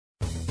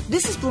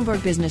This is Bloomberg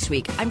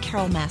Businessweek. I'm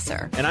Carol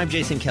Massar. And I'm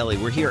Jason Kelly.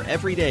 We're here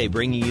every day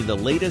bringing you the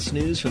latest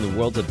news from the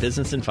worlds of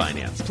business and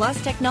finance.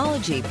 Plus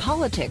technology,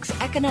 politics,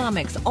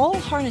 economics, all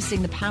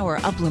harnessing the power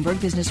of Bloomberg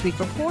Businessweek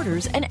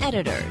reporters and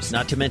editors.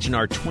 Not to mention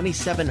our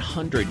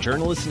 2,700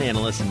 journalists and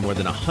analysts in more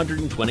than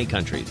 120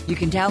 countries. You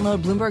can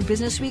download Bloomberg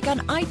Businessweek on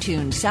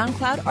iTunes,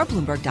 SoundCloud, or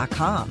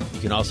Bloomberg.com.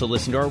 You can also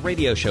listen to our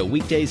radio show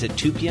weekdays at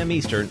 2 p.m.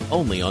 Eastern,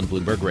 only on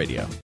Bloomberg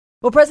Radio.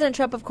 Well, President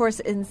Trump, of course,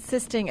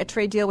 insisting a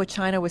trade deal with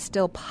China was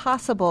still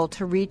possible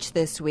to reach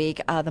this week.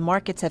 The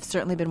markets have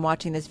certainly been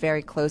watching this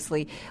very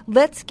closely.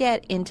 Let's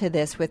get into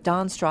this with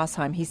Don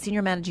Straszheim. He's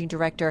Senior Managing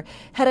Director,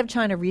 Head of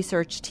China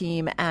Research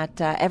Team at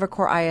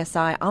Evercore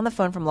ISI, on the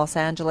phone from Los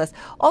Angeles.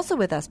 Also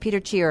with us, Peter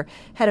Tchir,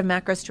 Head of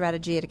Macro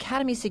Strategy at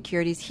Academy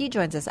Securities. He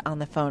joins us on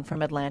the phone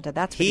from Atlanta.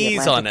 That's where the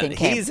Atlanta thing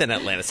came. He's in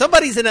Atlanta.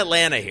 Somebody's in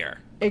Atlanta here.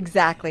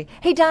 Exactly.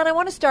 Hey, Don, I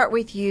want to start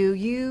with you.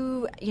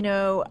 You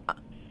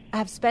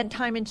have spent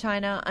time in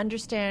China,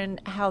 understand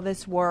how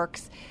this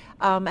works.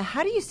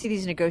 How do you see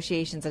these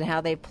negotiations and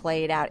how they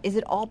played out? Is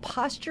it all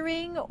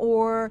posturing,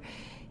 or,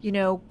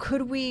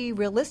 could we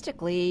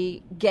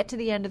realistically get to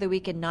the end of the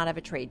week and not have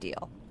a trade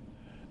deal?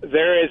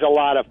 There is a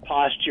lot of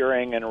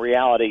posturing and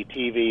reality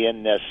TV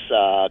in this,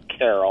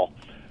 Carol.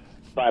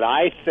 But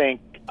I think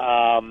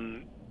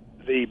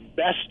the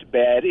best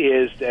bet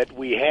is that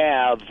we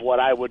have what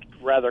I would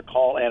rather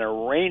call an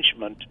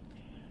arrangement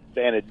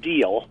than a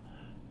deal.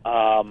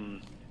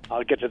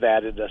 I'll get to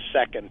that in a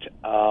second.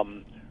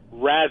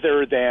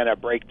 Rather than a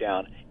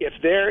breakdown, if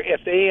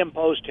they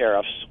impose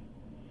tariffs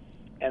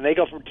and they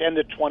go from 10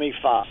 to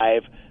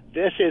 25,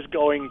 this is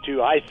going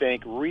to, I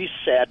think,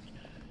 reset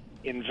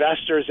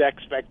investors'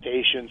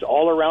 expectations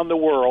all around the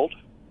world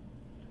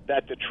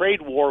that the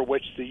trade war,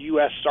 which the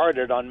U.S.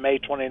 started on May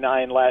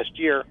 29 last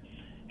year,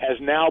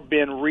 has now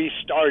been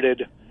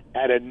restarted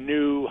at a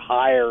new,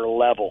 higher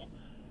level.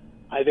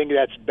 I think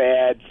that's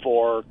bad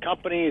for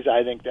companies.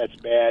 I think that's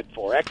bad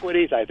for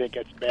equities. I think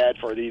it's bad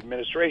for the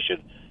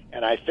administration.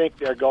 And I think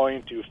they're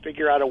going to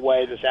figure out a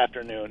way this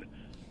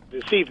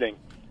evening,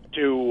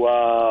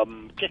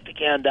 to kick the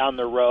can down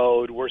the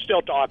road. We're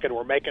still talking.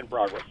 We're making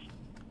progress.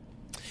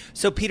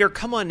 So, Peter,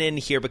 come on in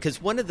here,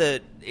 because one of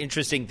the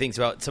interesting things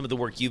about some of the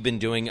work you've been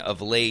doing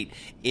of late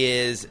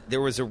is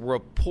there was a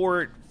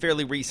report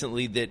fairly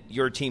recently that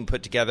your team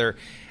put together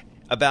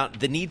about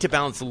the need to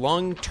balance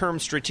long-term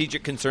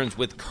strategic concerns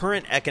with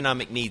current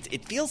economic needs.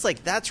 It feels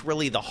like that's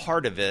really the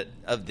heart of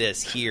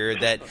this here,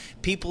 that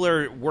people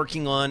are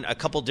working on a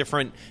couple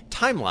different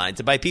timelines.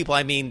 And by people,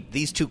 I mean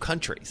these two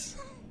countries.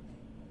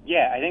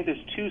 Yeah, I think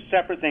there's two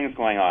separate things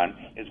going on.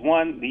 Is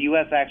one, the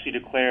U.S. actually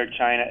declared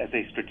China as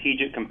a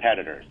strategic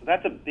competitor. So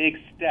that's a big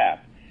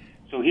step.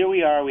 So here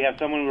we are, we have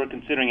someone we're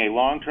considering a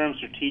long-term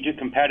strategic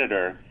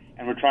competitor,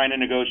 and we're trying to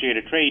negotiate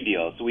a trade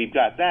deal. So we've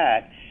got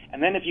that.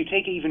 And then if you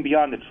take it even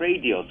beyond the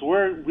trade deal, so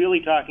we're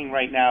really talking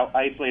right now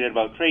isolated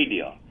about trade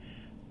deal.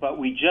 But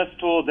we just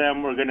told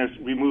them we're going to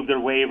remove their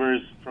waivers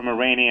from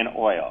Iranian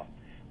oil.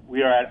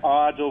 We are at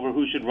odds over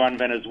who should run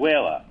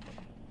Venezuela.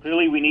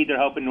 Clearly we need their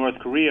help in North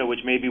Korea,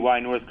 which may be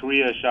why North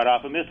Korea shot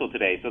off a missile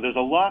today. So there's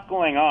a lot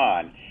going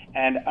on,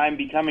 and I'm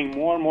becoming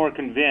more and more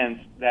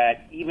convinced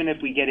that even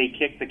if we get a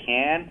kick the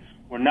can,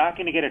 we're not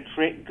going to get a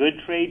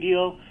good trade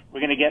deal. We're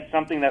going to get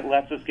something that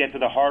lets us get to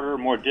the harder,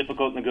 more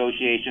difficult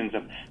negotiations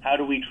of how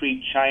do we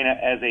treat China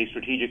as a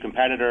strategic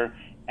competitor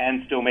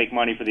and still make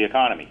money for the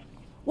economy.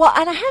 Well,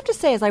 and I have to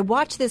say, as I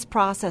watch this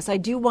process, I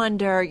do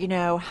wonder,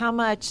 how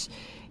much,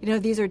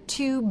 these are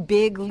two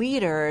big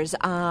leaders,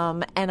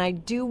 and I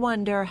do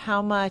wonder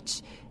how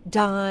much,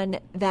 Don,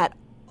 that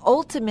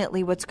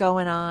ultimately what's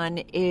going on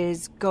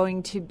is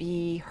going to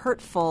be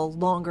hurtful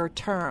longer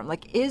term.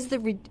 Like, is the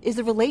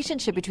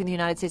relationship between the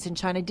United States and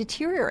China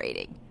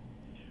deteriorating?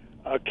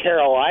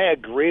 Carol, I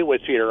agree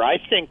with Peter. I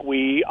think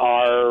we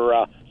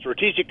are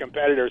strategic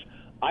competitors.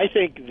 I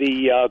think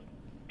the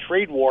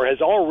trade war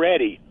has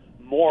already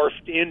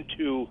morphed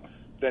into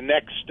the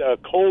next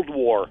Cold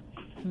War,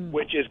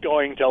 which is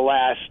going to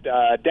last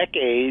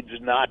decades,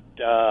 not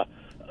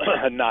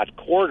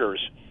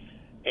quarters.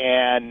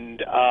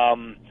 And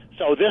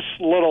so this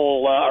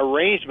little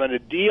arrangement, a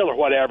deal or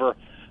whatever,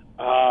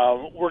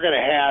 we're going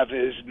to have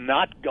is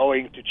not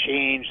going to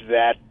change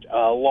that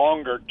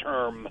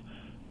longer-term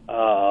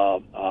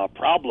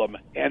problem.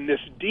 And this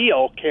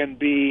deal can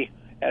be,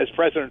 as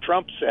President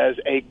Trump says,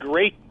 a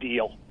great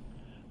deal,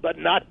 but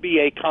not be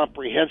a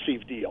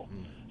comprehensive deal.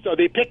 So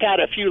they pick out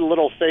a few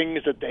little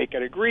things that they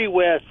can agree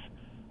with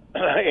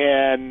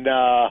and,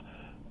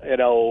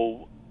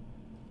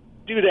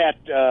 do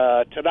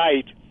that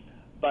tonight.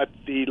 But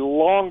the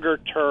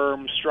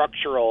longer-term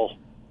structural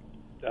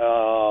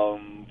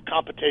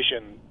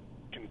competition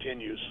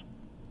continues.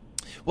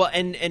 Well,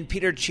 and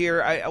Peter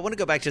Tchir, I want to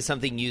go back to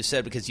something you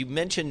said, because you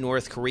mentioned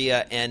North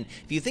Korea. And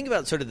if you think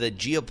about sort of the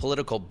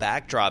geopolitical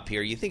backdrop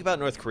here, you think about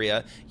North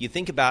Korea, you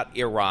think about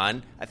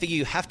Iran. I think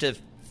you have to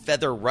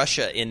feather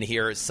Russia in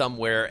here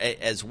somewhere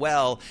as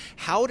well.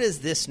 How does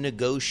this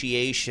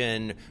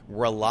negotiation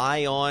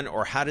rely on,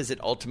 or how does it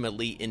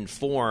ultimately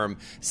inform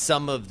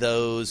some of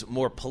those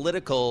more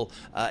political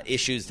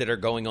issues that are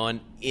going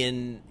on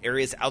in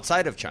areas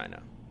outside of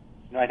China?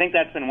 I think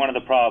that's been one of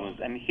the problems.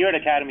 And here at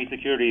Academy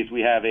Securities, we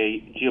have a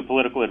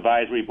geopolitical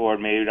advisory board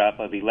made up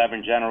of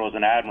 11 generals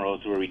and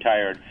admirals who are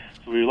retired.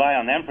 So we rely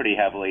on them pretty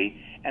heavily.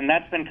 And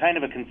that's been kind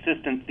of a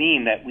consistent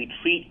theme, that we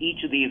treat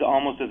each of these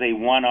almost as a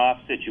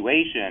one-off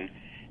situation.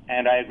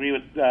 And I agree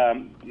with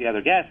the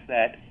other guests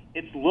that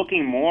it's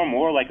looking more and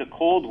more like a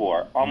Cold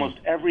War. Almost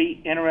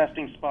every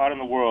interesting spot in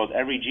the world,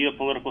 every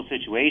geopolitical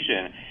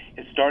situation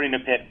is starting to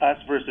pit us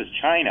versus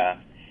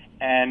China.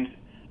 And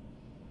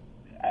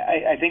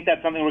I think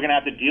that's something we're going to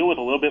have to deal with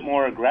a little bit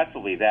more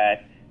aggressively,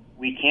 that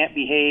we can't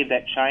behave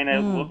that China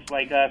looks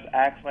like us,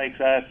 acts like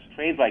us,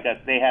 trades like us.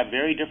 They have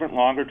very different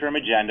longer-term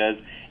agendas,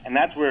 and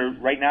that's where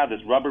right now this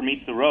rubber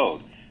meets the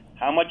road.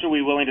 How much are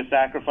we willing to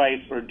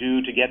sacrifice or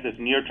do to get this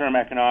near-term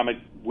economic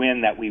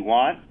win that we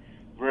want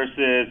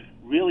versus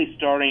really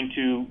starting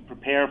to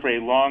prepare for a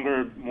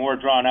longer, more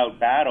drawn-out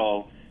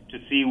battle to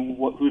see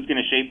who's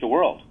going to shape the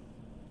world?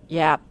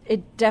 Yeah,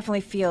 it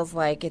definitely feels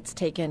like it's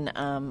taken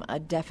a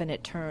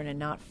definite turn, and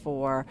not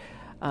for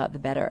the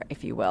better,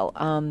 if you will.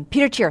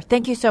 Peter Tchir,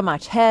 thank you so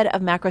much. Head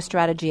of Macro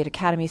Strategy at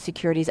Academy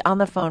Securities, on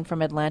the phone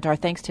from Atlanta. Our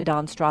thanks to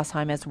Don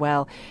Straszheim as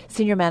well,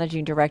 Senior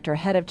Managing Director,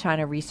 Head of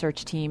China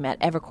Research Team at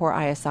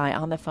Evercore ISI,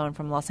 on the phone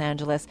from Los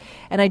Angeles.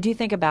 And I do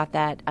think about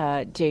that,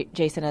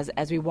 Jason,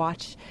 as we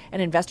watch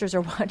and investors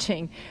are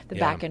watching the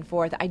back and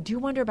forth. I do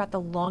wonder about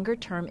the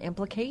longer-term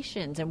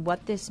implications and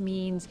what this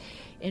means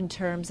in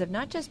terms of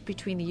not just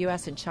between the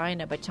U.S. and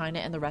China, but China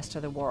and the rest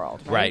of the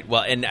world. Right.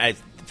 Well, and I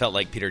felt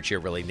like Peter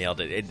Tchir really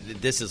nailed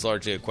it. This is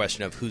largely a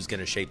question of who's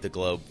going to shape the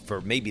globe for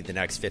maybe the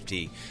next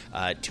 50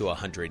 to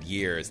 100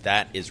 years.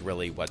 That is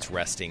really what's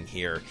resting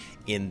here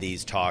in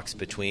these talks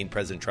between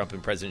President Trump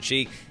and President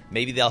Xi.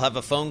 Maybe they'll have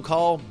a phone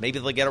call. Maybe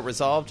they'll get it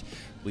resolved.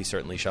 We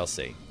certainly shall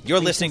see. You're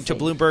listening to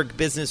Bloomberg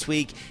Business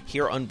Week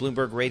here on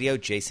Bloomberg Radio.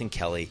 Jason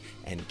Kelly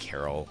and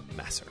Carol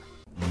Massar.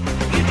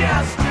 You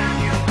just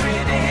turn your pretty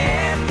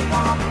head and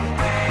walk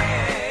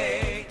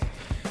away.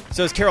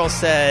 So as Carol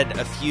said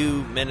a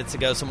few minutes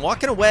ago, some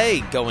walking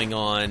away going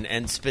on,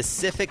 and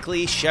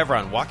specifically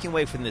Chevron walking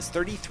away from this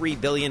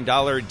 $33 billion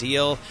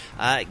deal,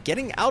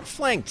 getting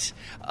outflanked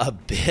a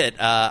bit.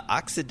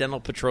 Occidental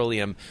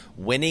Petroleum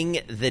winning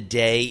the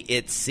day,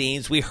 it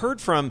seems. We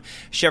heard from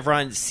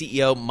Chevron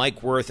CEO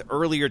Mike Wirth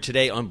earlier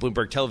today on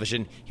Bloomberg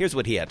Television. Here's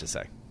what he had to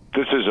say.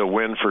 This is a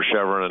win for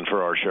Chevron and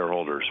for our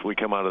shareholders. We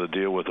come out of the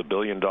deal with $1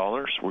 billion.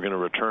 We're going to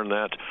return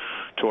that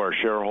to our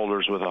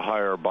shareholders with a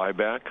higher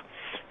buyback.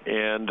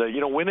 And,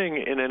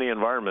 winning in any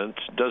environment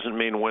doesn't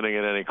mean winning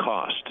at any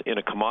cost. In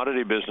a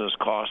commodity business,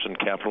 cost and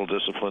capital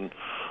discipline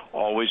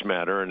always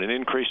matter, and an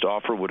increased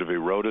offer would have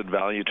eroded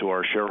value to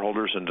our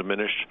shareholders and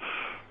diminished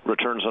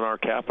returns on our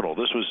capital.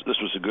 This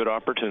was a good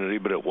opportunity,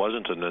 but it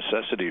wasn't a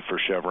necessity for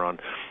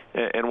Chevron,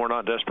 and we're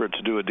not desperate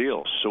to do a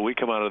deal. So we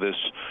come out of this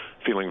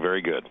feeling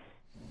very good.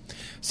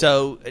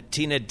 So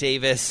Tina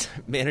Davis,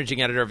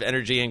 Managing Editor of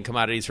Energy and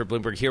Commodities for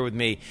Bloomberg, here with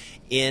me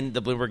in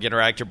the Bloomberg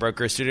Interactive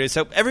Broker Studio.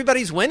 So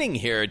everybody's winning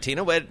here,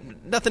 Tina.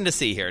 Nothing to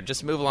see here.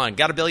 Just move along.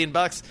 Got $1 billion,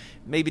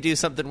 maybe do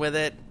something with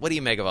it. What do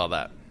you make of all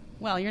that?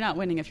 Well, you're not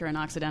winning if you're an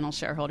Occidental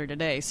shareholder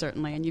today,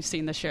 certainly, and you've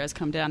seen the shares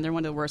come down. They're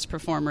one of the worst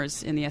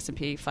performers in the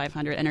S&P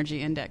 500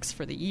 Energy Index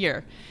for the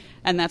year.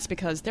 And that's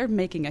because they're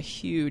making a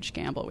huge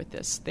gamble with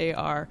this. They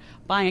are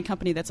buying a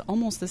company that's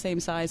almost the same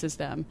size as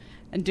them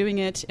and doing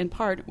it in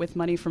part with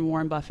money from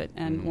Warren Buffett.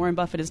 And Warren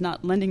Buffett is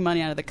not lending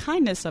money out of the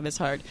kindness of his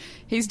heart.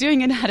 He's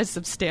doing it at a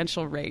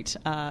substantial rate.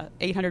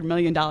 $800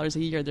 million a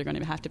year they're going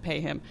to have to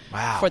pay him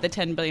for the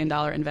 $10 billion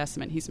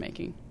investment he's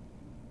making.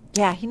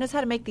 Yeah, he knows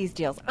how to make these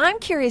deals. I'm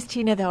curious,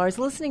 Tina, though. I was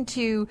listening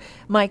to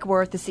Mike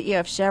Wirth, the CEO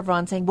of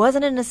Chevron, saying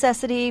wasn't a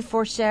necessity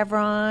for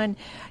Chevron.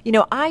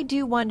 I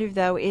do wonder,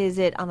 though, is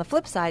it on the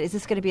flip side, is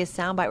this going to be a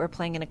soundbite we're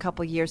playing in a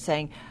couple of years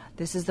saying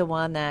this is the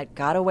one that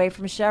got away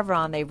from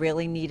Chevron, they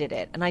really needed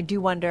it? And I do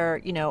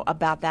wonder,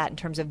 about that in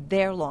terms of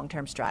their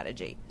long-term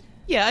strategy.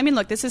 Yeah, I mean,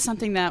 look, this is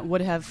something that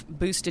would have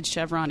boosted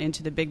Chevron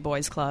into the big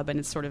boys club, and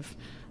it's sort of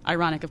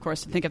ironic, of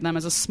course, to think of them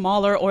as a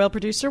smaller oil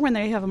producer when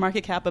they have a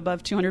market cap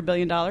above $200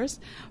 billion.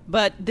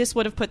 But this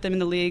would have put them in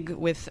the league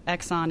with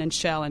Exxon and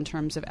Shell in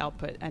terms of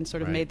output and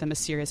sort of made them a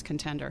serious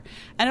contender.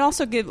 And it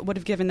also would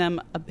have given them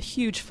a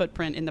huge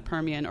footprint in the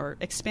Permian, or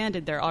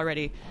expanded their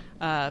already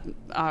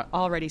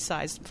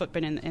sized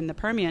footprint in the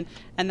Permian.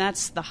 And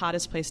that's the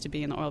hottest place to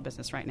be in the oil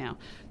business right now.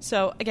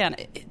 So, again,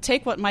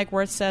 take what Mike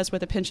Wirth says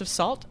with a pinch of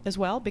salt as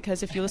well,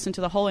 because if you listen to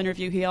the whole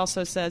interview, he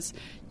also says,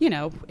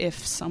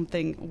 if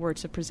something were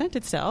to present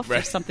itself,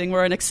 if something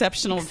were an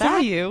exceptional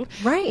value,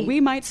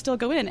 we might still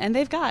go in. And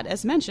they've got,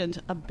 as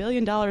mentioned, $1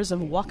 billion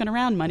of walking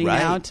around money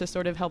now to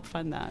sort of help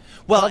fund that.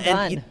 Well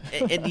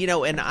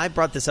and I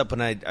brought this up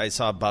when I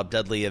saw Bob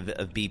Dudley of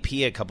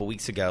BP a couple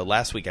weeks ago,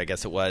 last week I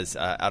guess it was,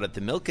 out at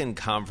the Milken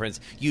Boston conference,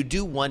 you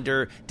do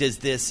wonder, does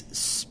this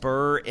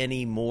spur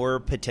any more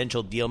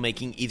potential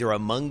deal-making either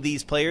among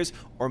these players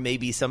or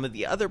maybe some of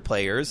the other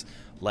players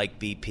like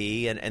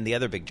BP and the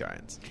other big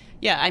giants?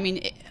 Yeah, I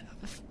mean,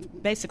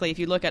 basically, if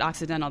you look at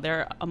Occidental,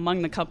 they're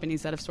among the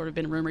companies that have sort of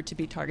been rumored to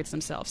be targets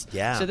themselves.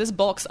 Yeah. So this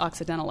bulks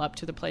Occidental up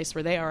to the place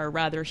where they are a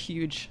rather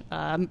huge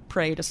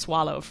prey to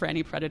swallow for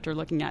any predator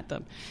looking at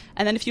them.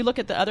 And then if you look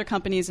at the other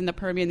companies in the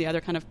Permian, the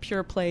other kind of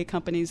pure play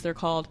companies they're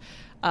called,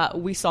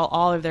 we saw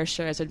all of their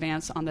shares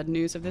advance on the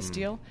news of this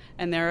deal.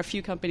 And there are a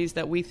few companies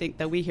that we think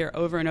that we hear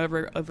over and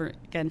over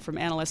again from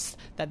analysts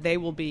that they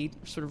will be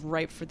sort of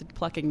ripe for the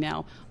plucking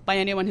now by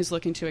anyone who's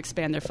looking to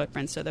expand their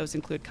footprint. So those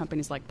include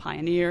companies like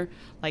Pioneer,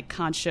 like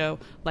Concho,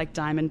 like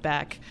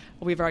Diamondback.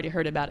 We've already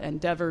heard about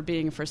Endeavor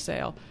being for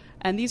sale.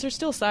 And these are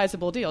still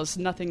sizable deals,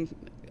 nothing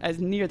as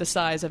near the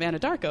size of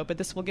Anadarko, but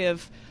this will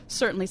give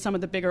certainly some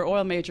of the bigger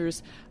oil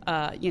majors,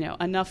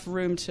 enough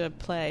room to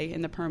play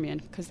in the Permian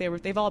because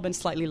they've all been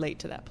slightly late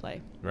to that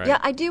play. Right. Yeah,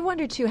 I do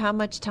wonder too how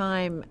much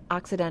time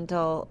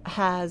Occidental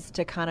has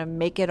to kind of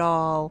make it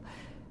all,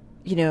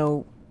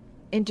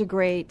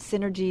 integrate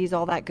synergies,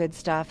 all that good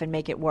stuff, and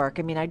make it work.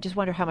 I mean, I just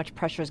wonder how much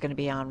pressure is going to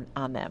be on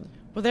them.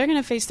 Well, they're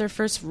going to face their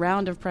first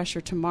round of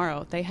pressure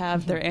tomorrow. They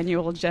have their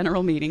annual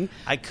general meeting.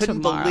 I couldn't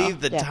tomorrow.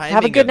 believe the timing.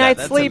 Have a good of that. night's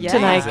That's sleep amazing.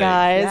 tonight,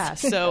 guys. Yeah,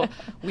 so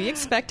we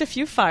expect a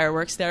few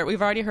fireworks there.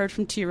 We've already heard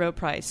from T. Rowe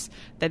Price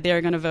that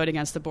they're going to vote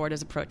against the board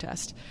as a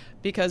protest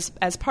because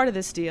as part of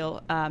this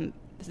deal,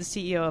 the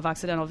CEO of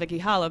Occidental, Vicki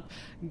Hollop,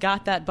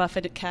 got that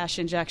Buffett cash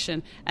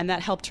injection, and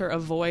that helped her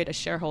avoid a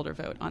shareholder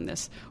vote on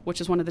this,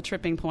 which is one of the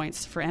tripping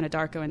points for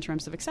Anadarko in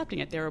terms of accepting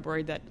it. They were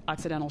worried that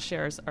Occidental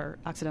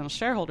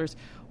shareholders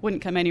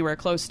wouldn't come anywhere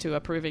close to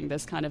approving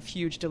this kind of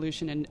huge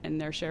dilution in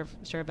their share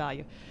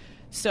value.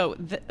 So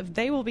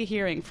they will be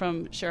hearing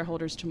from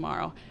shareholders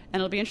tomorrow,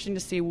 and it'll be interesting to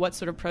see what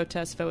sort of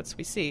protest votes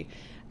we see.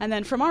 And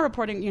then from our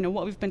reporting,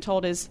 what we've been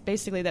told is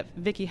basically that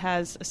Vicki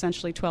has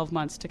essentially 12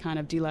 months to kind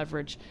of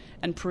deleverage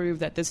and prove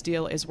that this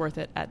deal is worth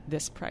it at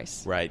this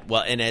price. Right.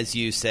 Well, and as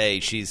you say,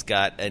 she's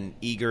got an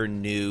eager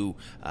new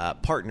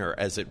partner,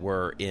 as it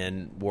were,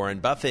 in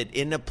Warren Buffett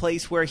in a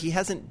place where he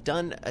hasn't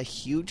done a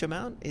huge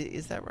amount.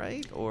 Is that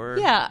right? Or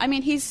yeah, I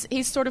mean, he's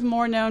sort of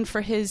more known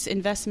for his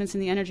investments in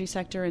the energy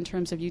sector in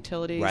terms of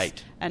utilities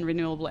and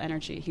renewable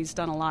energy. He's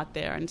done a lot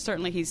there, and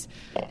certainly he's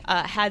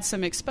had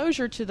some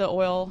exposure to the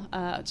oil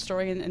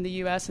story in the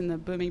U.S. and the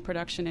booming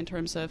production in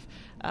terms of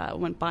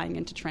when buying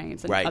into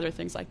trains and other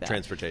things like that.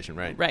 Transportation,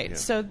 right. Right. Yeah.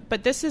 So,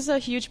 but this is a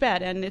huge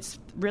bet, and it's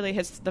really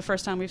the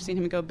first time we've seen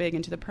him go big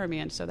into the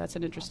Permian, so that's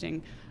an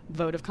interesting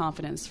vote of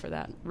confidence for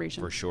that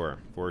region. For sure.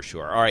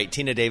 All right,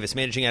 Tina Davis,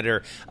 managing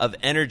editor of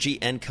Energy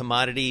and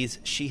Commodities.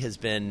 She has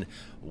been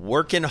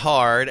working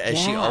hard, as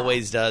she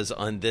always does,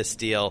 on this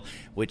deal,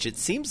 which it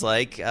seems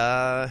like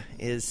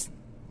is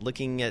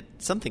looking at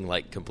something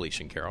like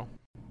completion, Carol.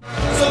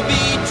 So be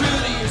true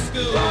to your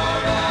school.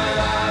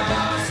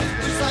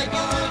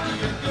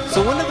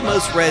 So one of the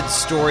most read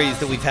stories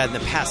that we've had in the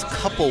past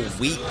couple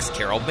weeks,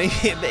 Carol,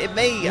 it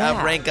may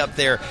rank up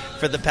there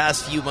for the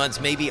past few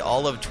months, maybe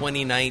all of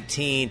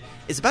 2019,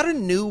 is about a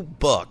new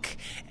book.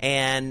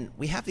 And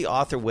we have the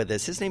author with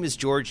us. His name is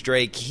George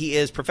Drake. He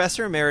is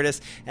professor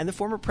emeritus and the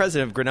former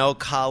president of Grinnell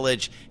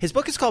College. His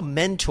book is called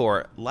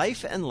Mentor,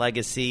 Life and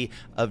Legacy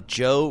of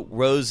Joe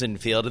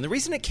Rosenfield. And the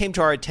reason it came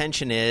to our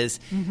attention is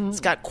it's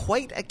got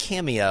quite a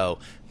cameo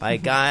by a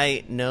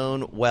guy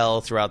known well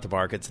throughout the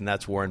markets, and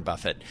that's Warren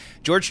Buffett.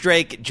 George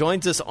Drake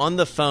joins us on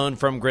the phone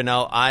from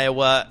Grinnell,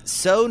 Iowa.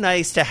 So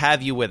nice to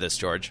have you with us,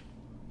 George.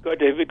 Good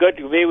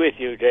to be with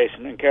you,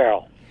 Jason and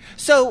Carol.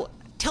 So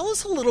tell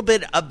us a little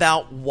bit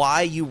about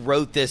why you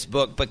wrote this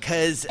book,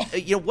 because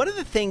one of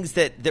the things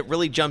that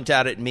really jumped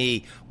out at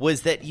me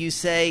was that you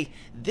say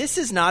this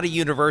is not a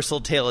universal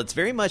tale. It's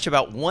very much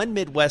about one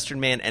Midwestern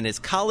man and his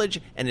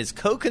college and his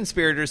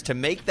co-conspirators to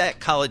make that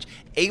college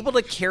able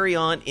to carry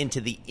on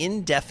into the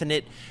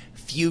indefinite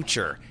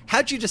future.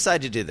 How'd you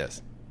decide to do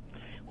this?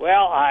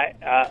 Well,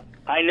 I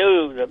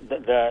knew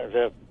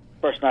the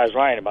person I was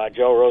writing about,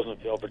 Joe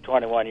Rosenfield, for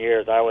 21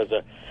 years. I was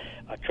a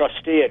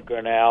trustee at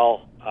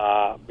Grinnell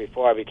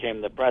before I became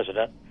the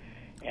president,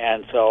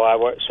 and so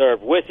I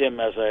served with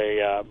him as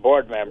a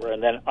board member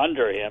and then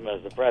under him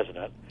as the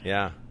president.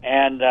 Yeah.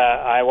 And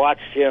I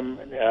watched him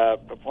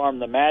perform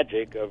the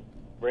magic of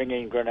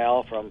bringing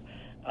Grinnell from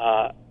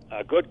a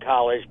good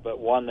college, but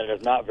one that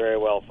is not very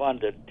well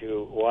funded,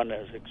 to one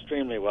that is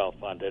extremely well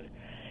funded.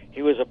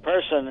 He was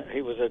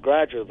a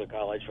graduate of the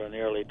college from the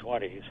early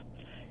 20s,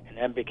 and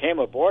then became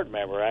a board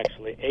member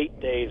actually 8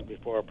 days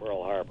before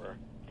Pearl Harbor.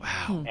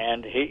 Wow.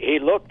 And he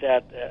looked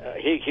at,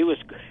 he was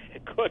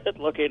good at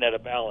looking at a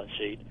balance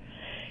sheet,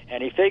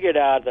 and he figured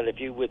out that if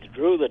you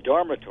withdrew the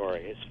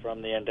dormitories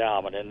from the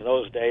endowment, in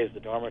those days the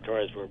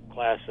dormitories were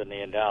classed in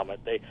the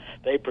endowment,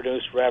 they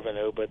produced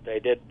revenue, but they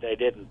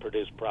didn't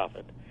produce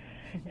profit.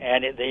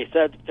 And he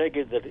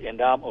figured that the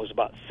endowment was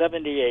about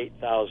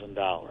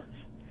 $78,000.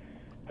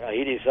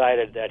 He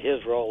decided that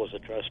his role as a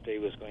trustee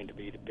was going to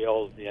be to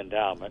build the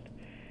endowment,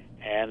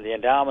 And the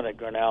endowment at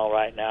Grinnell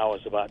right now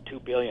is about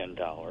 $2 billion.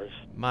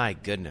 My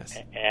goodness.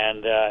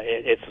 And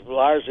it's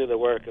largely the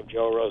work of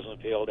Joe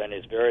Rosenfield and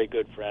his very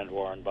good friend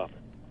Warren Buffett.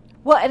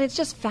 Well, and it's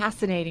just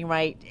fascinating,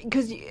 right?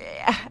 Because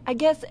I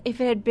guess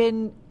if it had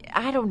been,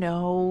 I don't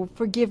know,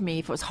 forgive me,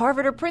 if it was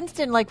Harvard or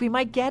Princeton, like we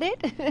might get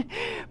it.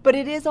 But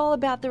it is all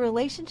about the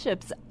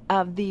relationships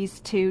of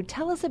these two.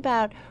 Tell us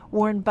about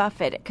Warren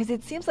Buffett, because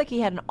it seems like he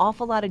had an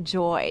awful lot of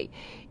joy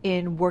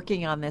in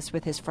working on this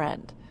with his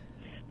friend.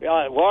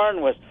 Yeah,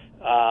 Warren was,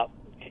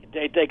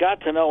 they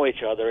got to know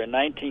each other in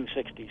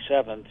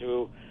 1967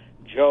 through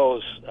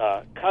Joe's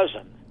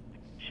cousin.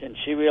 And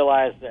she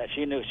realized that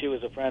she knew she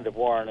was a friend of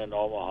Warren in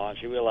Omaha, and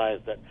she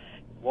realized that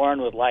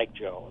Warren would like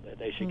Joe, that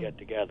they should get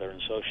together.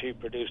 And so she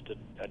produced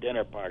a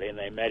dinner party, and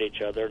they met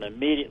each other and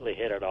immediately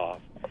hit it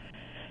off.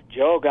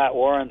 Joe got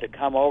Warren to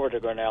come over to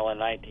Grinnell in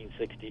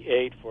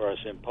 1968 for a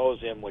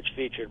symposium which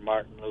featured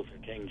Martin Luther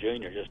King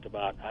Jr. just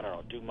about,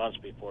 2 months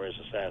before his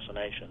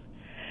assassination.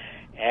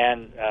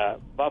 And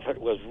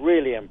Buffett was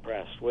really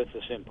impressed with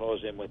the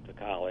symposium with the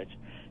college.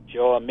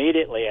 Joe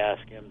immediately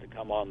asked him to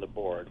come on the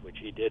board, which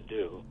he did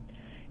do.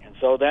 And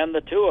so then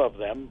the two of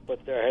them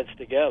put their heads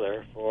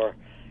together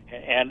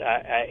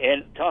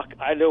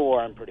I knew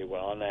Warren pretty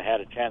well, and I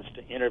had a chance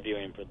to interview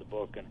him for the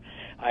book. And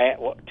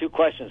two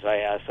questions I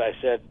asked. I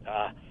said,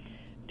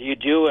 do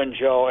you and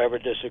Joe ever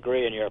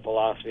disagree in your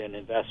philosophy and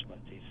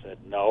investments? He said,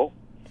 no.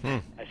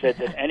 I said,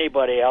 did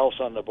anybody else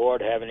on the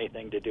board have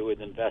anything to do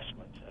with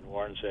investments? And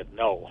Warren said,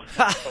 no.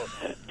 So,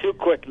 two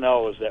quick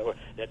no's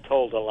that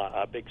told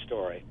a big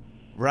story.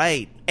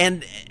 Right.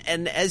 And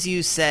as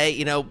you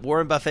say,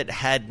 Warren Buffett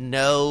had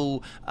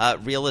no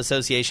real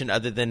association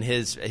other than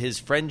his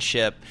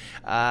friendship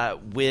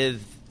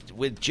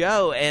with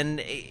Joe. And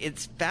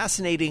it's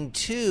fascinating,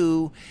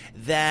 too,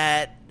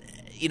 that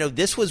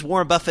this was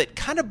Warren Buffett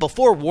kind of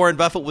before Warren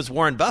Buffett was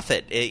Warren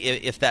Buffett,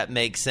 if that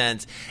makes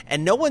sense.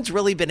 And no one's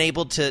really been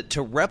able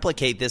to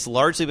replicate this,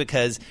 largely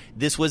because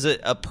this was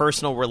a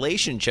personal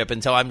relationship.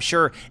 And so I'm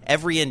sure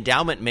every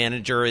endowment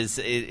manager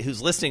who's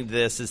listening to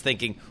this is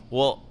thinking,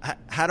 well,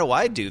 how do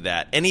I do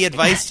that? Any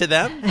advice to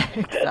them?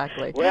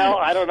 Exactly. Well,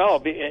 I don't know.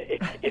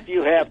 If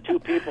you have two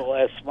people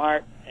as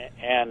smart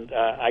and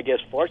I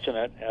guess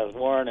fortunate as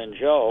Warren and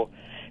Joe,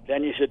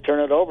 then you should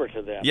turn it over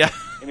to them. Yeah.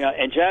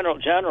 In general,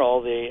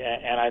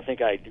 and I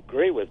think I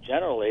agree with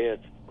generally,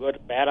 it's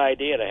bad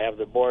idea to have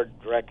the board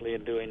directly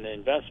in doing the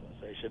investments.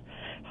 They should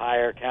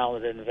hire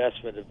talented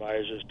investment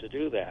advisors to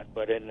do that.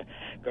 But in the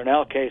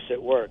Grinnell case,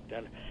 it worked.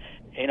 And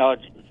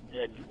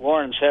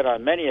Warren said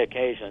on many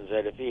occasions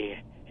that if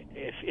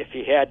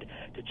he had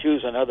to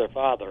choose another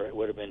father, it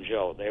would have been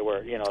Joe. They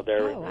were,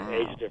 their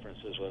age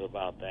differences was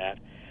about that.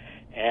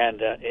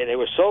 And it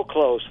was so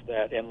close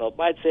that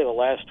I'd say the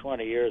last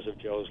 20 years of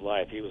Joe's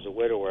life, he was a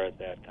widower at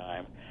that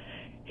time,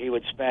 he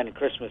would spend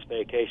Christmas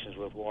vacations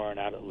with Warren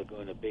out at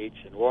Laguna Beach,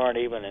 and Warren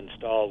even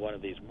installed one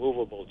of these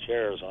movable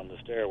chairs on the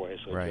stairway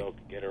so Joe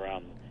could get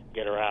around.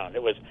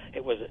 It was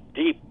a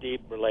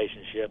deep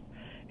relationship,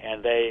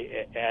 and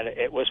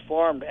it was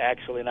formed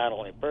actually not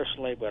only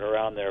personally but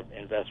around their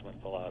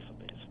investment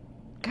philosophies.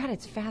 God,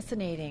 it's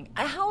fascinating.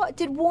 How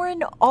did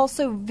Warren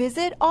also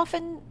visit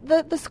often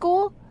the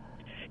school?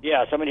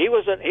 Yes, he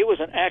was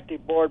an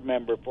active board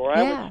member for,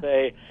 I would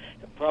say,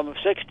 from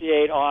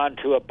 68 on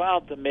to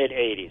about the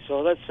mid-'80s.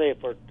 So let's say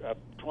for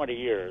 20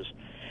 years,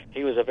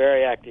 he was a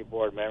very active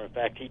board member. In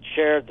fact, he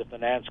chaired the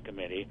finance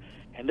committee,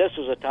 and this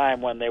was a time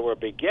when they were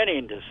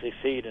beginning to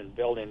succeed in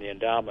building the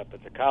endowment,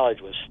 but the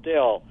college was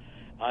still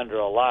under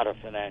a lot of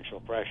financial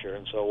pressure.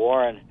 And so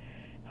Warren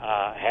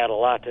had a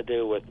lot to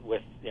do with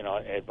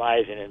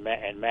advising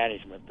and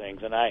management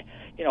things. And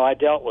I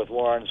dealt with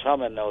Warren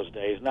some in those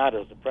days, not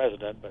as the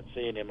president, but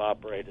seeing him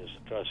operate as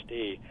a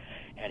trustee.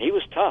 And he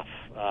was tough.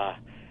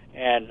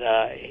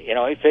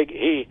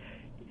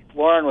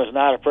 Warren was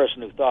not a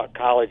person who thought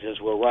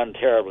colleges were run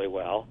terribly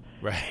well.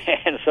 Right.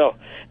 And so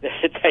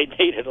they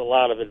needed a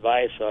lot of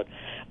advice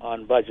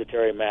on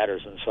budgetary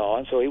matters and so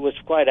on. So he was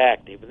quite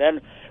active. And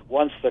then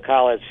once the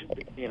college,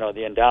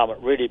 the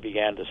endowment really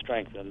began to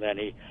strengthen, then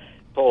he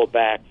pulled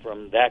back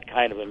from that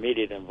kind of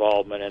immediate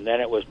involvement, and then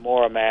it was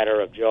more a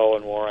matter of Joe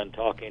and Warren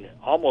talking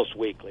almost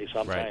weekly,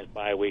 sometimes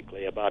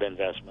bi-weekly, about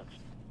investments.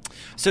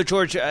 So,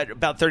 George,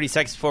 about 30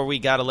 seconds before we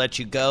got to let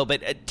you go,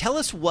 but tell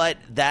us what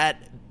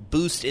that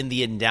boost in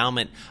the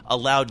endowment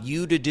allowed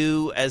you to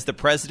do as the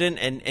president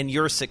and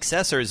your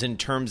successors in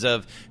terms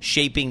of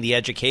shaping the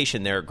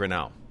education there at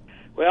Grinnell.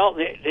 Well,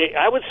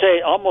 I would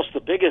say almost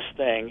the biggest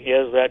thing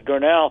is that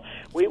Grinnell,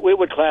 we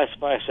would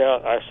classify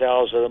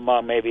ourselves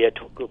among maybe a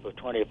group of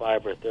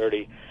 25 or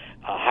 30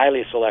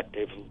 highly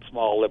selective,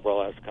 small liberal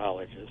arts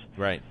colleges.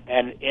 Right.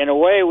 And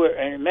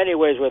in many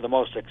ways, we're the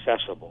most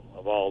accessible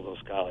of all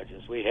those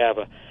colleges. We have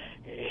a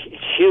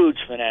huge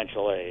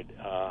financial aid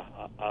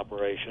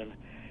operation,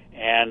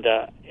 and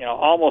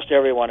almost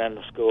everyone in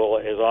the school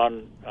is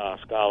on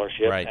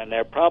scholarship, and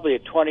they're probably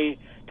 25%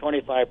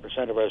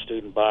 of our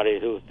student body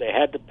who, if they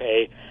had to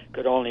pay,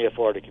 could only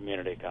afford a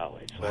community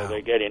college. So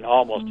they're getting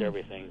almost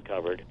everything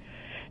covered.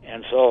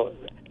 And so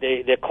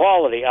the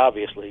quality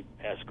obviously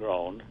has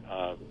grown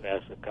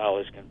as the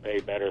college can pay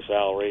better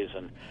salaries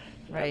and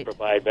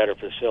provide better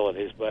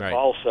facilities, but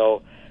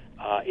also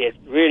it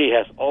really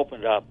has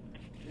opened up,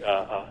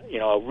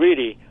 a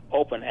really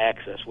open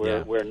access.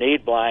 We're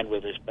need blind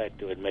with respect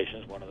to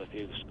admissions, one of the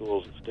few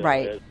schools that still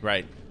is.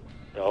 Right.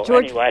 So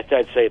George, anyway,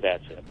 I'd say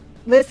that's it.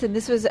 Listen,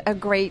 this was a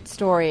great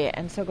story,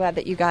 and so glad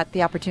that you got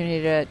the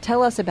opportunity to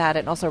tell us about it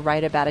and also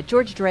write about it.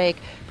 George Drake,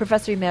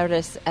 Professor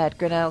Emeritus at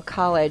Grinnell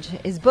College,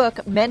 his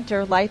book,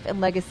 Mentor, Life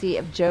and Legacy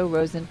of Joe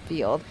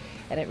Rosenfield,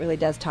 and it really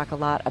does talk a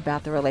lot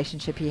about the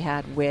relationship he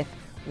had with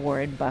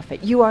Warren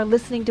Buffett. You are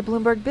listening to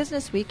Bloomberg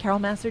Businessweek. Carol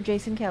Massar,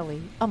 Jason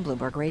Kelly on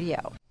Bloomberg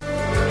Radio.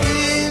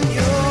 In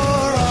your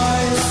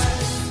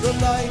eyes, the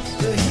light,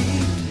 the heat.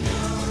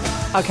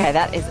 Okay,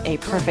 that is a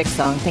perfect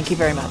song. Thank you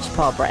very much,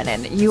 Paul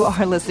Brennan. You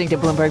are listening to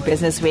Bloomberg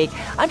Businessweek.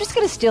 I'm just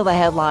going to steal the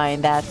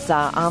headline that's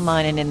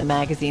online and in the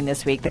magazine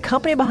this week. The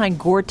company behind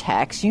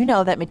Gore-Tex, you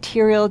know, that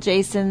material,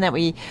 Jason, that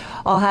we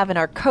all have in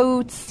our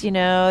coats, you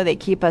know, they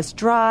keep us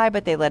dry,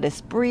 but they let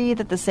us breathe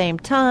at the same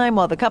time.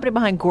 Well, the company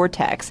behind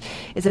Gore-Tex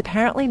is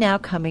apparently now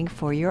coming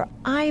for your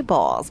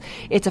eyeballs.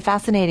 It's a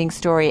fascinating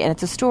story, and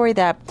it's a story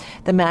that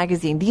the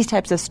magazine, these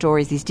types of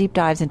stories, these deep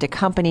dives into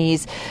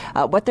companies,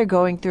 what they're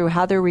going through,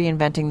 how they're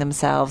reinventing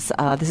themselves.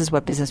 This is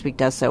what Businessweek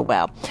does so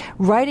well.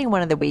 Writing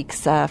one of the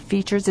week's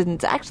features, and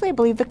it's actually, I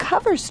believe, the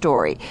cover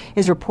story,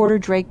 is reporter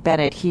Drake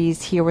Bennett.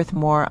 He's here with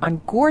more on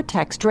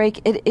Gore-Tex.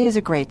 Drake, it is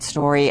a great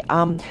story.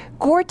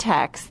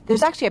 Gore-Tex,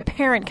 there's actually a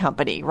parent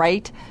company,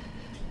 right?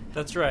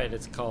 That's right.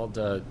 It's called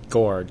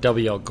Gore,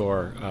 W.L.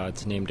 Gore.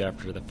 It's named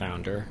after the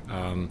founder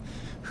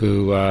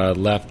who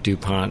left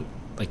DuPont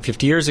like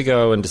 50 years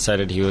ago and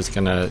decided he was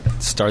going to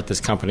start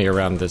this company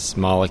around this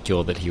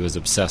molecule that he was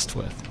obsessed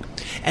with.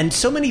 And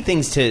so many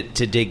things to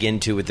dig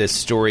into with this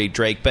story,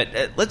 Drake, but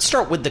let's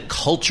start with the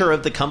culture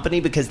of the company,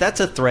 because that's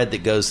a thread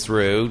that goes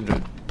through,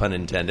 pun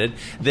intended,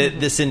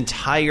 this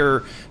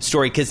entire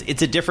story, because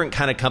it's a different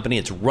kind of company.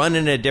 It's run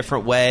in a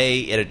different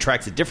way. It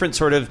attracts a different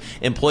sort of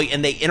employee,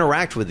 and they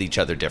interact with each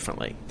other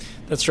differently.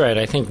 That's right.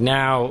 I think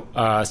now,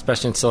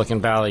 especially in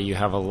Silicon Valley, you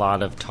have a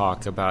lot of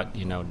talk about,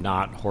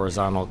 not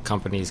horizontal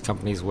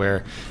companies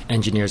where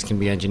engineers can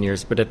be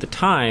engineers. But at the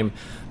time,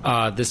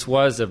 this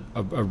was a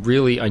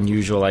really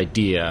unusual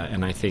idea.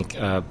 And I think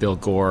Bill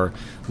Gore,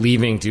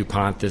 leaving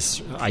DuPont,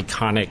 this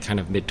iconic kind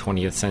of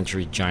mid-20th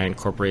century giant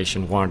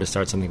corporation, wanted to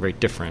start something very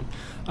different.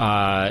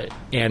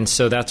 And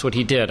so that's what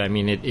he did. I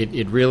mean,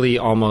 it really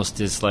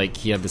almost is like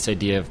he had this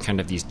idea of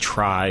kind of these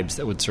tribes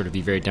that would sort of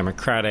be very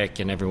democratic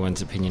and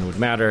everyone's opinion would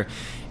matter.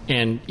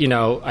 And,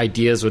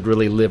 ideas would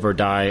really live or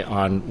die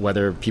on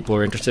whether people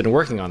are interested in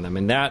working on them.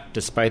 And that,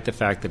 despite the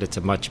fact that it's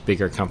a much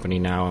bigger company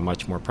now, a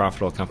much more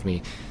profitable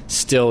company,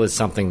 still is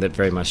something that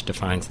very much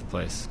defines the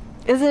place.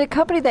 Is it a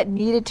company that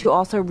needed to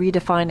also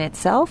redefine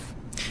itself?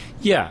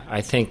 Yeah,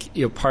 I think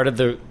part of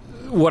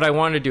what I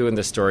want to do in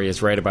this story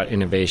is write about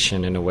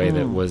innovation in a way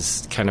that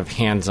was kind of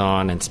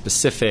hands-on and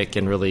specific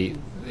and really,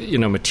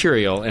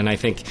 material. And I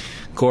think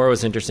Gore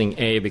was interesting,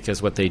 A,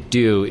 because what they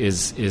do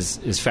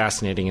is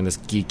fascinating in this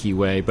geeky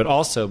way, but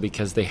also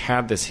because they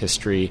have this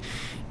history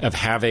of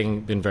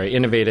having been very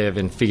innovative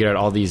and figured out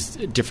all these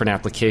different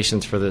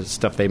applications for the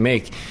stuff they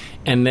make.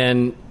 And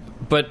then,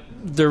 but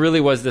there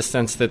really was this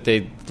sense that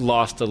they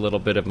lost a little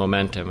bit of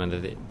momentum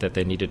and that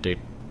they needed to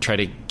try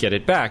to get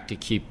it back to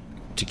keep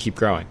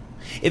growing.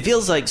 It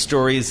feels like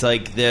stories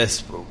like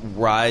this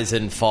rise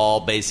and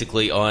fall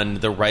basically on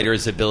the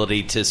writer's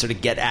ability to sort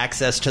of get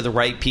access to the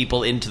right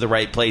people into the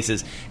right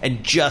places.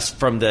 And just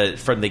from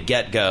the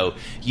get-go,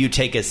 you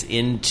take us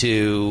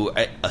into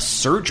a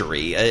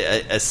surgery,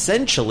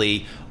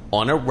 essentially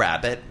on a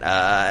rabbit,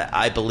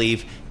 I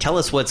believe. Tell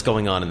us what's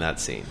going on in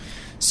that scene.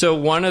 So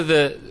one of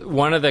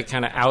the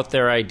kind of out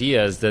there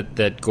ideas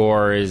that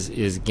Gore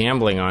is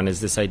gambling on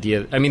is this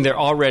idea. I mean, they're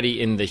already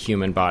in the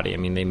human body. I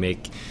mean, they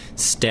make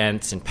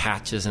stents and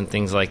patches and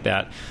things like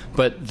that.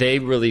 But they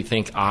really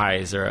think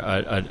eyes are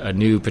a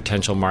new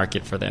potential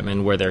market for them.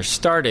 And where they're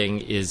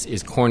starting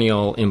is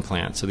corneal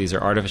implants. So these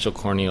are artificial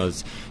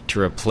corneas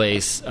to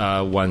replace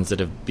ones that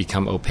have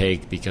become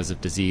opaque because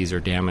of disease or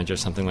damage or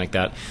something like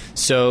that.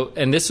 So,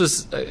 and this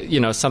was,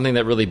 something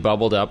that really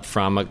bubbled up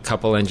from a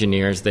couple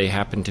engineers. They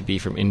happen to be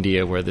from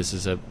India, where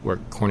where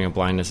corneal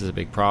blindness is a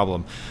big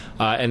problem.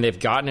 And they've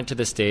gotten it to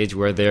the stage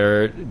where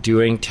they're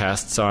doing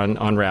tests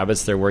on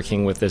rabbits. They're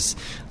working with this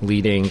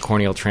leading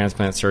corneal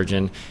transplant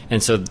surgeon.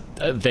 And so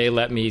they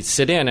let me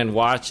sit in and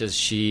watch as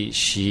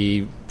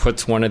she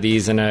puts one of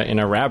these in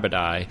a rabbit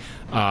eye,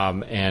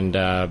 and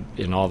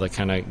in all the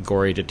kind of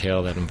gory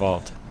detail that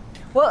involved.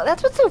 Well,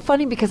 that's what's so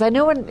funny, because I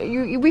know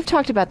we've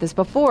talked about this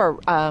before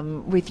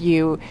with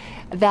you,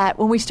 that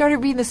when we started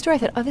reading the story, I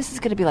thought, this is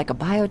going to be like a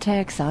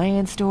biotech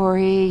science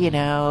story,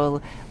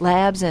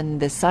 labs and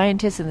this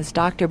scientist and this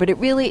doctor. But it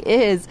really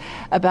is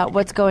about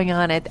what's going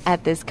on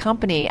at this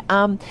company.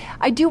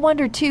 I do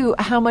wonder, too,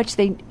 how much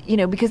they,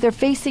 because they're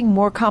facing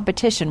more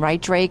competition,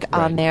 right, Drake,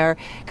 on their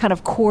kind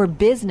of core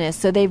business.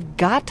 So they've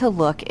got to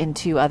look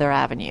into other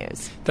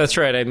avenues. That's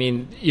right. I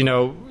mean,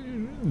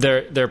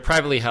 they're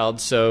privately held,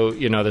 so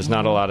there's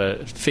not a lot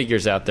of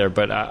figures out there.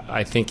 But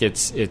I think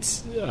it's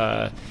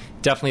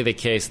definitely the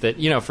case that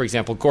for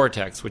example,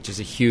 Gore-Tex, which is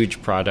a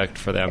huge product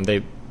for them, they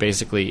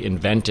basically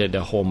invented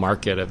a whole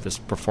market of this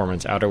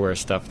performance outerwear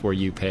stuff where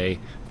you pay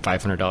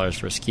 $500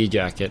 for a ski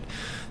jacket.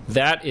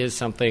 That is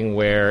something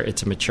where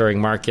it's a maturing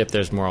market.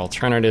 There's more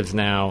alternatives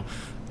now.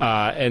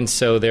 And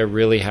so they're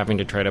really having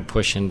to try to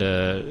push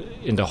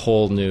into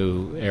whole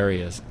new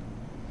areas.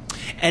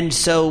 And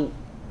so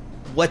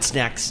what's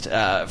next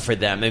for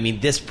them? I mean,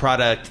 this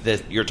product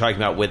that you're talking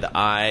about with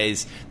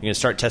eyes, you're going to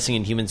start testing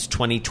in humans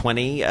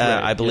 2020,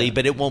 I believe,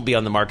 but it won't be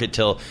on the market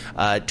till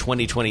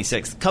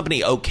 2026.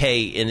 Company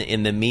okay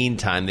in the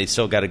meantime. They've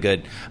still got a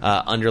good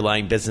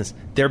underlying business.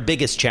 Their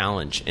biggest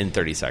challenge in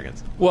 30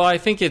 seconds. Well, I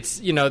think it's,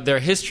 their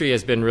history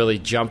has been really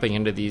jumping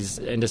into these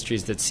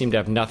industries that seem to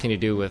have nothing to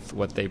do with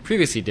what they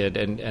previously did.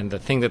 And the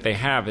thing that they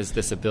have is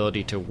this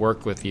ability to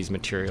work with these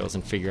materials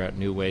and figure out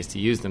new ways to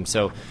use them.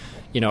 So,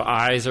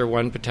 eyes are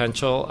one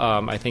potential.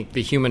 I think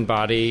the human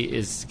body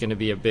is going to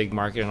be a big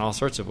market in all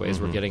sorts of ways.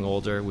 Mm-hmm. We're getting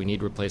older. We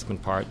need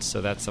replacement parts.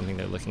 So that's something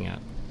they're looking at.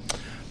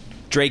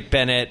 Drake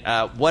Bennett,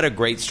 what a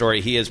great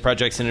story. He is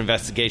Projects and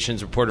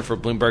Investigations reporter for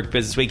Bloomberg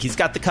Businessweek. He's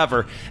got the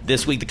cover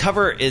this week. The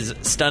cover is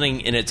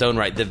stunning in its own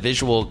right. The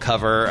visual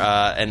cover,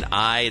 an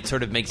eye, it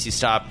sort of makes you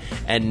stop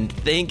and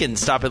think and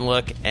stop and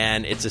look,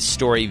 and it's a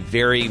story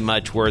very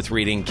much worth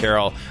reading,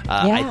 Carol.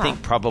 I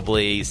think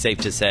probably safe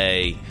to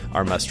say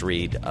our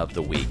must-read of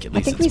the week. At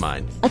least it's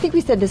mine. I think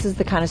we said this is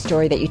the kind of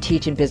story that you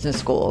teach in business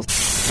schools.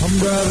 I'm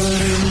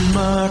driving in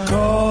my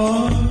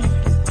car.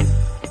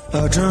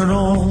 I turn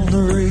on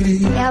the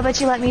radio. How about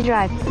you let me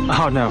drive?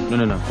 Oh, no.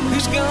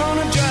 Who's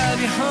gonna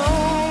drive you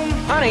home?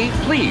 Honey,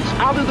 please,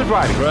 I'll do the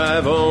driving.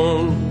 Drive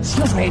on.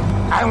 Excuse me,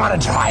 I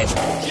want to drive.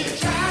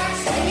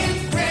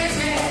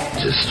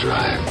 Just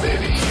drive,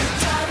 baby.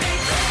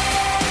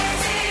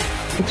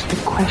 It's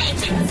the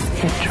question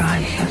that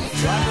drives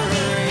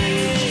us.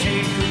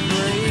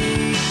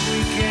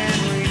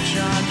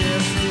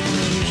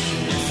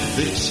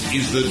 This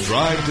is the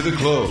Drive to the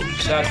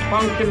Close. That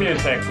funky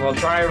music will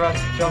drive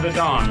us till the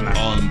dawn.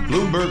 On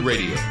Bloomberg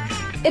Radio.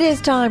 It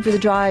is time for the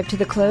Drive to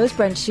the Close.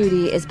 Brent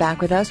Schutte is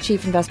back with us,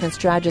 Chief Investment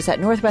Strategist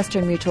at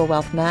Northwestern Mutual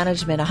Wealth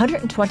Management,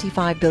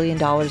 $125 billion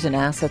in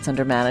assets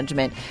under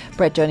management.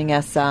 Brent joining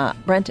us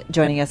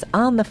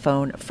on the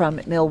phone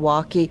from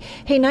Milwaukee.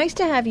 Hey, nice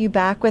to have you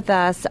back with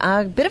us.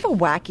 A bit of a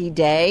wacky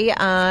day,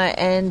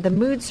 and the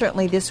mood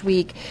certainly this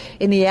week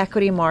in the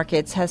equity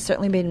markets has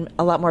certainly been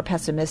a lot more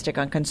pessimistic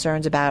on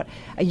concerns about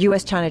a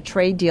U.S.-China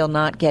trade deal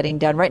not getting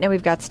done. Right now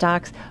we've got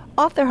stocks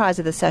off their highs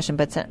of the session,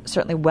 but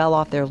certainly well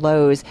off their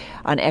lows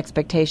on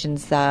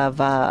expectations of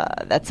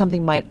that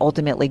something might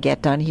ultimately get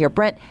done here.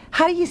 Brent,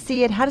 how do you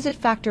see it? How does it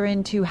factor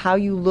into how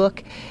you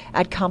look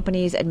at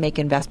companies and make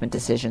investment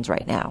decisions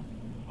right now?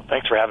 Well,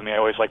 thanks for having me. I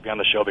always like being on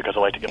the show because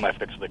I like to get my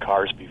fix of the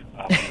cars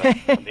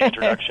from the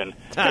introduction.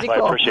 So cool. I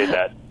appreciate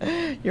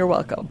that. You're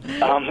welcome.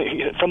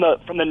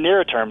 From the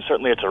near term,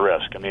 certainly it's a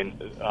risk. I mean,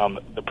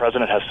 the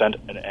president has sent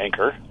an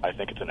anchor. I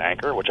think it's an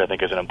anchor, which I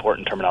think is an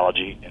important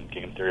terminology in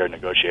game theory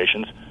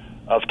negotiations,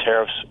 of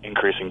tariffs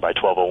increasing by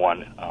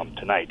 12:01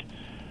 tonight.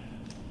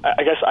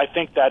 I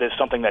think that is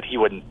something that he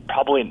would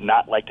probably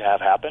not like to have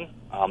happen,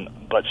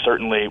 but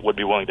certainly would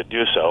be willing to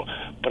do so.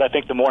 But I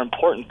think the more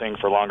important thing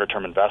for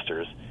longer-term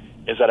investors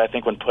is that I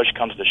think when push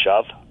comes to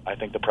shove, I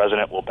think the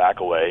president will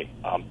back away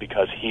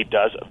because he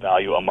does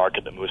value a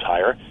market that moves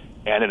higher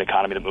and an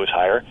economy that moves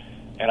higher,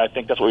 and I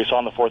think that's what we saw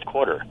in the fourth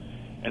quarter.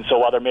 And so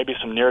while there may be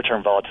some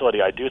near-term volatility,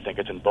 I do think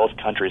it's in both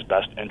countries'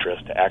 best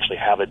interest to actually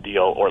have a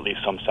deal, or at least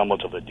some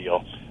semblance of a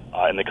deal,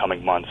 in the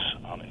coming months.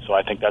 So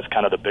I think that's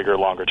kind of the bigger,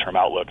 longer-term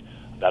outlook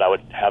that I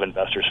would have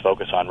investors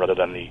focus on rather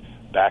than the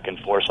back and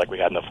forth like we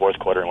had in the fourth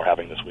quarter and we're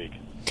having this week.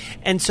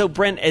 And so,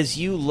 Brent, as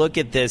you look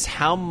at this,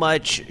 how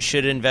much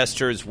should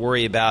investors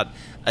worry about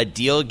a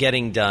deal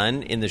getting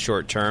done in the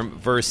short term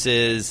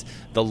versus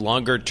the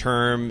longer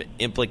term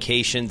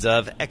implications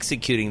of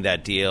executing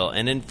that deal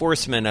and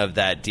enforcement of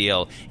that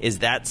deal? Is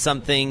that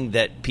something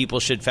that people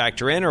should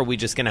factor in, or are we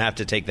just going to have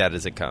to take that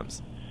as it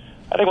comes?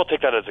 I think we'll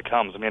take that as it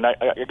comes. I mean, I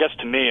guess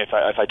to me, if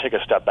I take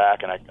a step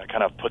back and I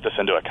kind of put this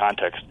into a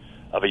context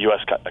of a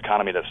U.S.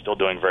 economy that's still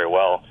doing very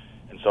well,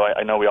 and so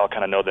I know we all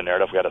kind of know the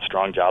narrative. We had a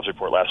strong jobs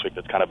report last week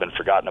that's kind of been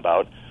forgotten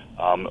about.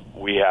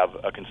 We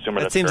have a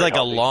consumer that's seems like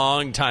healthy. A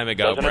long time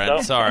ago,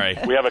 Brent. Sorry.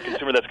 We have a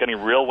consumer that's getting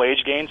real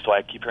wage gains, so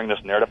I keep hearing this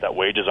narrative that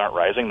wages aren't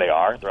rising. They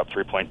are. They're up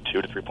 3.2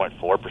 to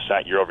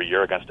 3.4% year over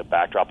year against a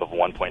backdrop of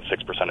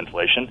 1.6%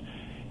 inflation.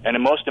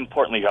 And most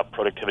importantly, you have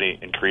productivity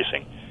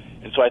increasing.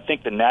 And so I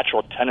think the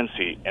natural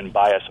tendency and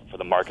bias for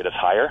the market is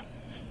higher.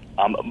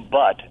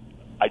 But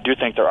I do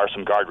think there are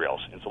some guardrails.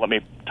 And so let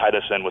me tie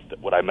this in with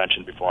what I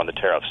mentioned before on the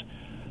tariffs.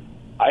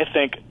 I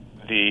think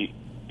the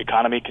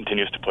economy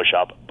continues to push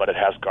up, but it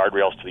has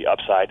guardrails to the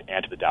upside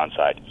and to the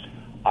downside.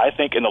 I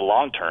think in the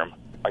long term,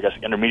 I guess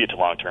intermediate to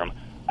long term,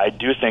 I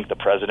do think the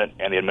president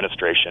and the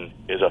administration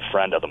is a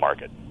friend of the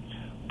market.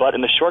 But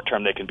in the short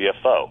term, they can be a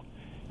foe.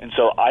 And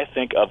so I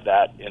think of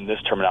that in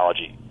this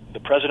terminology. the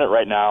president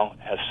right now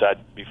has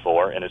said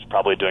before, and is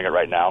probably doing it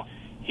right now,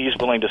 he's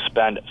willing to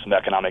spend some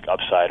economic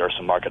upside or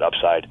some market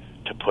upside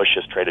to push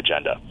his trade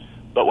agenda.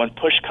 But when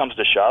push comes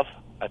to shove,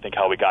 I think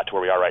how we got to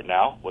where we are right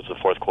now was the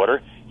fourth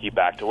quarter, he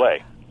backed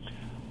away.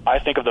 I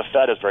think of the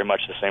Fed as very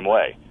much the same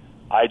way.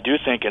 I do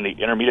think in the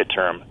intermediate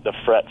term, the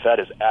Fed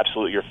is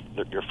absolutely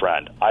your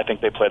friend. I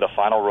think they play the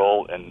final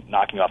role in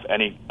knocking off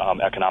any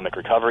economic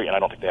recovery, and I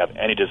don't think they have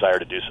any desire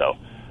to do so.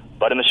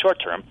 But in the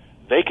short term,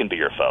 they can be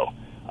your foe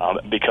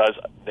because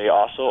they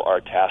also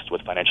are tasked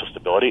with financial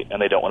stability, and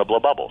they don't want to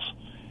blow bubbles.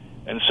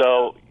 And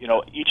so,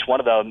 each one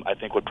of them, I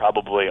think, would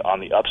probably,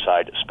 on the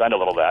upside, spend a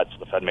little of that.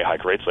 So the Fed may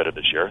hike rates later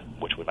this year,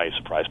 which may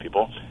surprise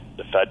people.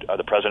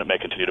 The president may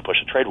continue to push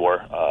a trade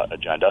war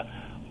agenda.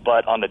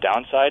 But on the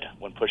downside,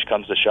 when push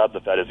comes to shove,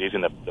 the Fed is easy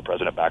and the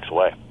president backs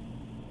away.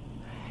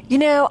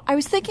 I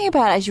was thinking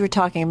about, as you were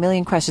talking, a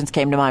million questions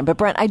came to mind. But,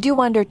 Brent, I do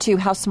wonder, too,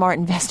 how smart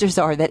investors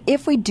are that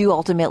if we do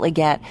ultimately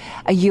get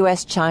a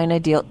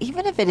U.S.-China deal,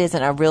 even if it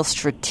isn't a real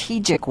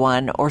strategic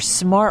one or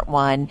smart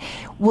one,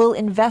 will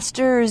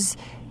investors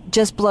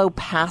just blow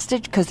past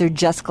it because they're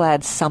just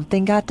glad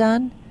something got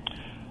done?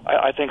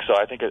 I think so.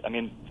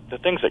 The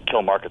things that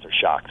kill markets are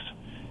shocks.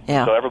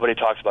 Yeah. So everybody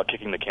talks about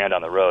kicking the can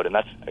down the road, and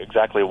that's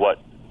exactly what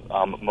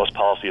most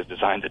policy is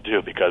designed to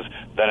do, because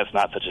then it's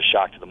not such a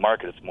shock to the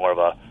market. It's more of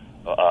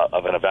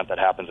an event that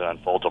happens and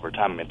unfolds over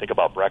time. Think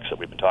about Brexit.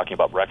 We've been talking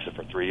about Brexit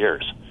for 3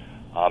 years.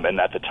 And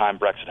at the time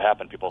Brexit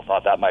happened, people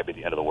thought that might be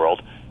the end of the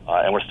world,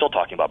 and we're still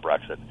talking about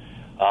Brexit.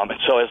 And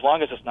so as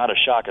long as it's not a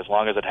shock, as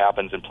long as it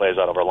happens and plays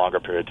out over a longer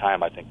period of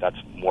time, I think that's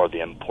more the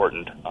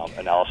important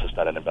analysis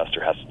that an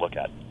investor has to look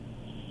at.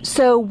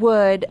 So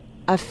would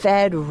a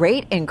Fed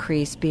rate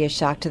increase be a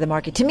shock to the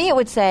market? To me, it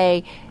would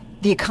say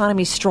the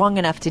economy's strong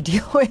enough to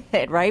deal with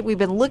it, right? We've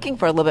been looking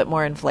for a little bit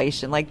more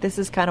inflation. This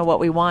is kind of what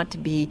we want to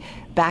be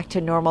back to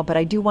normal. But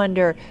I do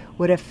wonder,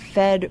 would a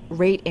Fed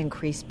rate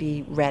increase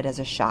be read as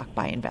a shock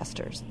by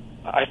investors?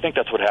 I think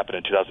that's what happened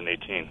in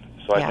 2018.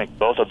 So I think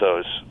both of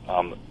those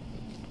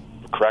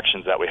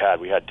corrections that we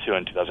had two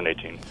in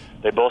 2018,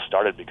 they both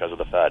started because of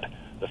the Fed.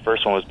 The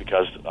first one was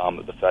because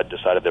the Fed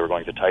decided they were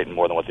going to tighten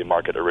more than what the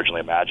market originally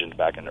imagined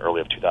back in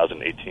early of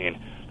 2018.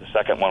 The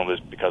second one was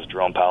because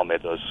Jerome Powell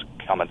made those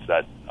comments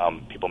that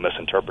people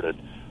misinterpreted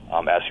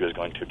as he was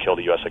going to kill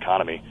the U.S.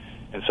 economy.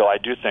 And so I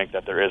do think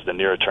that there is the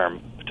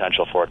near-term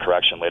potential for a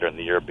correction later in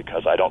the year,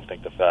 because I don't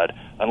think the Fed,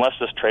 unless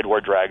this trade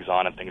war drags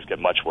on and things get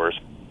much worse,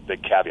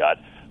 big caveat,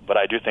 but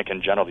I do think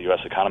in general the U.S.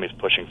 economy is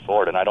pushing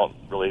forward, and I don't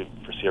really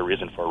foresee a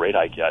reason for a rate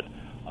hike yet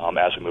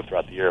as we move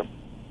throughout the year.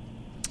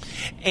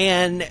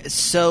 And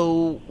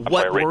so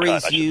what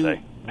worries you?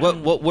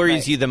 What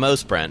worries you the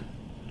most, Brent?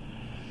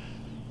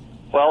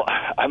 Well,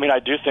 I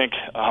do think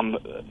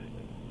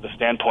the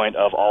standpoint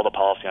of all the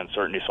policy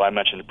uncertainty. So I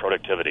mentioned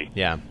productivity,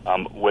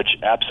 which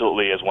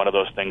absolutely is one of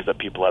those things that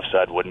people have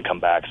said wouldn't come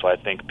back. So I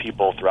think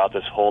people throughout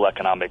this whole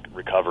economic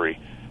recovery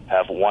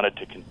have wanted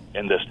to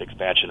end this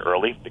expansion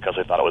early because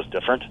they thought it was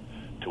different,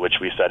 to which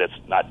we said it's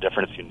not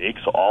different, it's unique.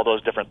 So all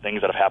those different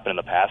things that have happened in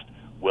the past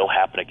will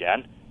happen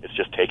again. It's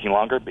just taking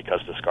longer because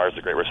the scars of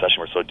the Great Recession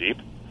were so deep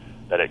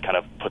that it kind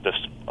of put this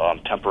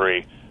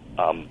temporary,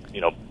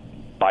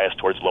 bias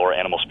towards lower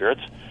animal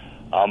spirits.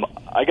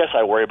 I guess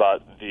I worry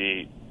about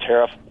the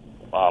tariff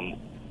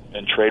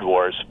and trade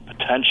wars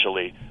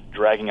potentially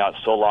dragging out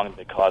so long that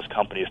they cause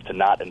companies to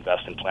not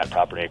invest in plant,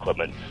 property, and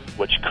equipment,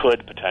 which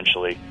could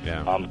potentially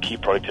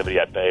keep productivity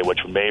at bay,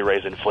 which may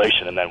raise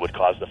inflation and then would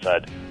cause the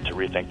Fed to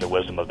rethink the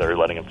wisdom of their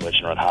letting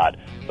inflation run hot.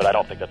 But I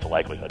don't think that's a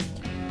likelihood.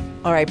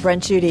 All right,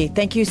 Brent Schutte,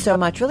 thank you so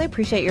much. Really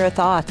appreciate your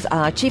thoughts.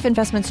 Chief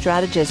Investment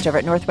Strategist over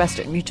at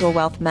Northwestern Mutual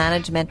Wealth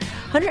Management,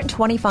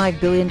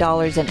 $125 billion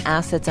in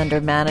assets under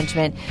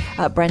management.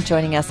 Brent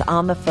joining us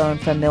on the phone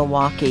from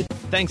Milwaukee.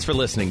 Thanks for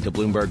listening to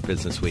Bloomberg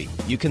Business Week.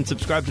 You can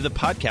subscribe to the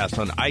podcast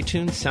on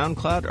iTunes,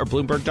 SoundCloud, or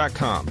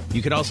Bloomberg.com.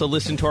 You can also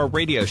listen to our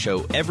radio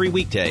show every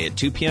weekday at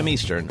 2 p.m.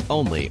 Eastern,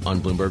 only on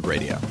Bloomberg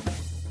Radio.